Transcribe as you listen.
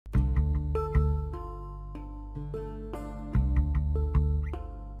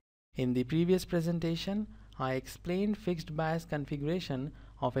In the previous presentation, I explained fixed bias configuration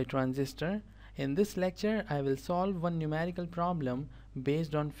of a transistor. In this lecture, I will solve one numerical problem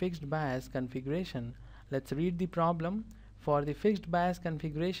based on fixed bias configuration. Let's read the problem. For the fixed bias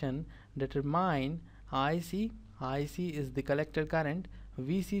configuration, determine IC. IC is the collector current,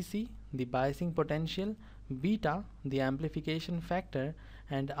 VCC, the biasing potential, beta, the amplification factor,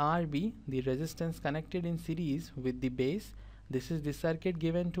 and RB, the resistance connected in series with the base. This is the circuit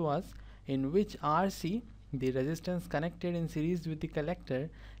given to us in which RC, the resistance connected in series with the collector,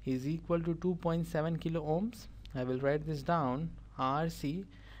 is equal to 2.7 kilo ohms. I will write this down. RC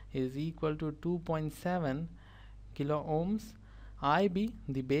is equal to 2.7 kilo ohms. IB,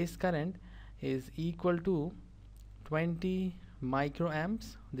 the base current, is equal to 20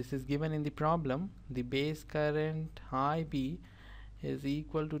 microamps. This is given in the problem. The base current IB is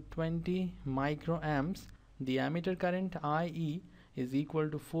equal to 20 microamps. The ammeter current IE is equal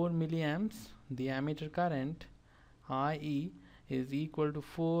to 4 milliamps. The ammeter current IE is equal to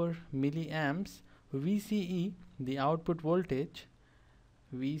 4 milliamps. VCE, the output voltage,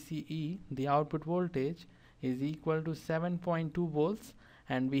 VCE, the output voltage is equal to 7.2 volts,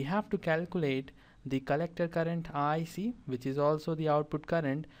 and we have to calculate the collector current IC, which is also the output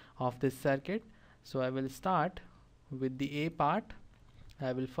current of this circuit. So I will start with the A part.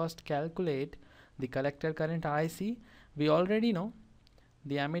 I will first calculate the collector current IC. We already know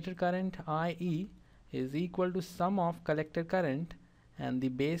the ammeter current IE is equal to sum of collector current and the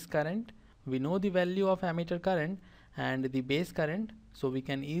base current. We know the value of ammeter current and the base current, so we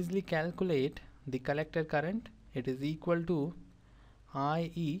can easily calculate the collector current. It is equal to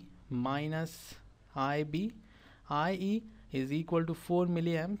IE minus IB. IE is equal to 4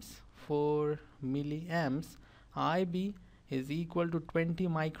 milliamps. 4 milliamps. IB is equal to 20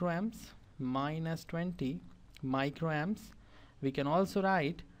 microamps minus 20 microamps. We can also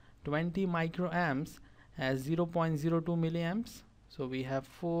write 20 microamps as 0.02 milliamps. So we have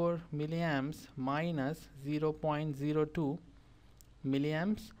 4 milliamps minus 0.02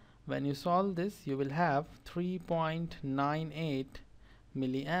 milliamps. When you solve this, you will have 3.98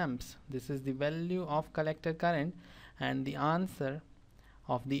 milliamps. This is the value of collector current and the answer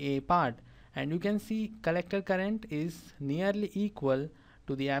of the A part. And you can see collector current is nearly equal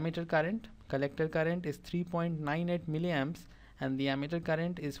to the ammeter current. Collector current is 3.98 milliamps and the ammeter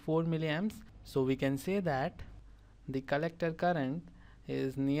current is 4 milliamps. So we can say that the collector current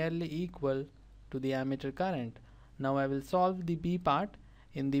is nearly equal to the ammeter current. Now I will solve the B part.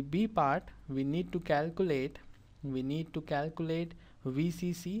 In the B part, we need to calculate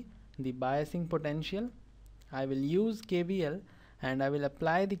VCC, the biasing potential. I will use KVL and I will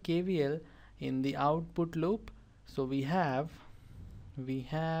apply the KVL in the output loop. So we have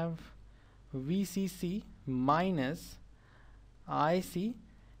VCC minus IC.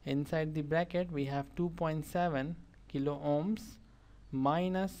 Inside the bracket we have 2.7 kilo ohms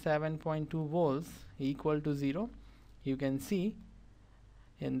minus 7.2 volts equal to 0. You can see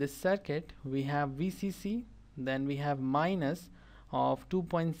in this circuit we have VCC, then we have minus of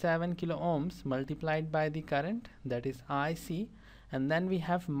 2.7 kilo ohms multiplied by the current, that is IC, and then we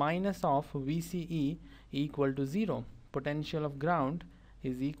have minus of VCE equal to 0. Potential of ground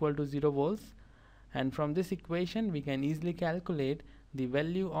is equal to 0 volts, and from this equation we can easily calculate the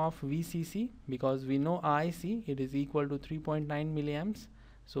value of VCC because we know IC, it is equal to 3.9 milliamps.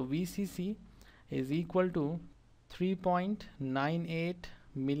 So VCC is equal to 3.98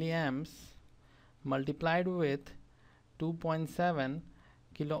 milliamps multiplied with 2.7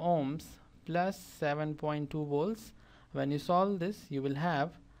 kilo ohms plus 7.2 volts. When you solve this, you will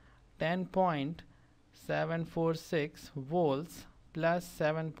have 10.746 volts plus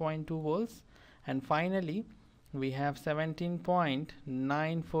 7.2 volts, and finally we have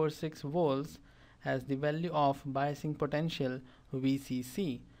 17.946 volts as the value of biasing potential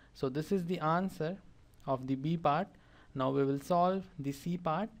VCC. So this is the answer of the B part. Now we will solve the C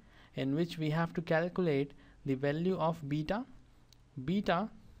part, in which we have to calculate the value of beta. Beta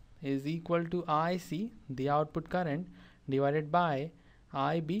is equal to IC, the output current, divided by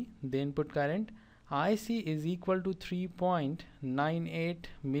IB, the input current. IC is equal to 3.98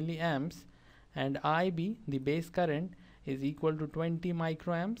 milliamps and IB, the base current, is equal to 20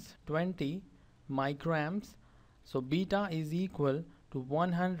 microamps. So beta is equal to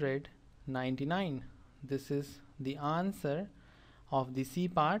 199. This is the answer of the C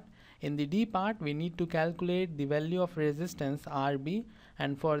part. In the D part, we need to calculate the value of resistance RB,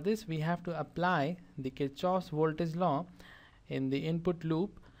 and for this we have to apply the Kirchhoff's voltage law in the input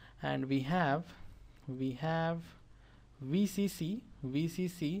loop, and we have VCC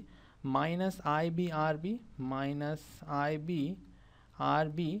minus IB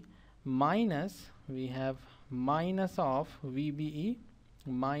RB minus, we have minus of VBE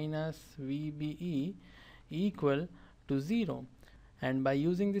equal to 0. And by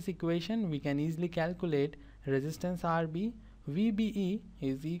using this equation, we can easily calculate resistance RB. VBE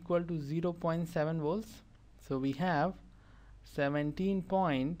is equal to 0.7 volts. So we have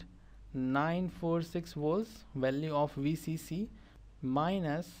 17.946 volts value of VCC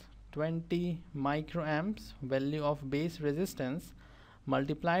minus 20 microamps value of base resistance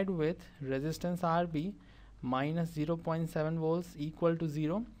multiplied with resistance RB minus 0.7 volts equal to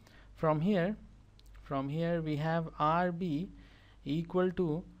 0. From here we have RB equal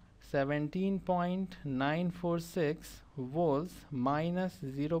to 17.946 volts minus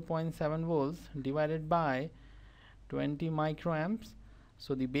 0.7 volts divided by 20 microamps.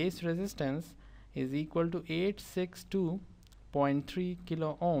 So the base resistance is equal to 862.3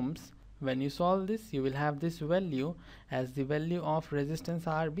 kilo ohms. When you solve this, you will have this value as the value of resistance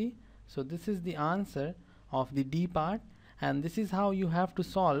RB. So this is the answer of the D part, and this is how you have to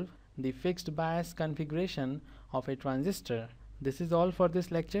solve the fixed bias configuration of a transistor. This is all for this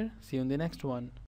lecture. See you in the next one.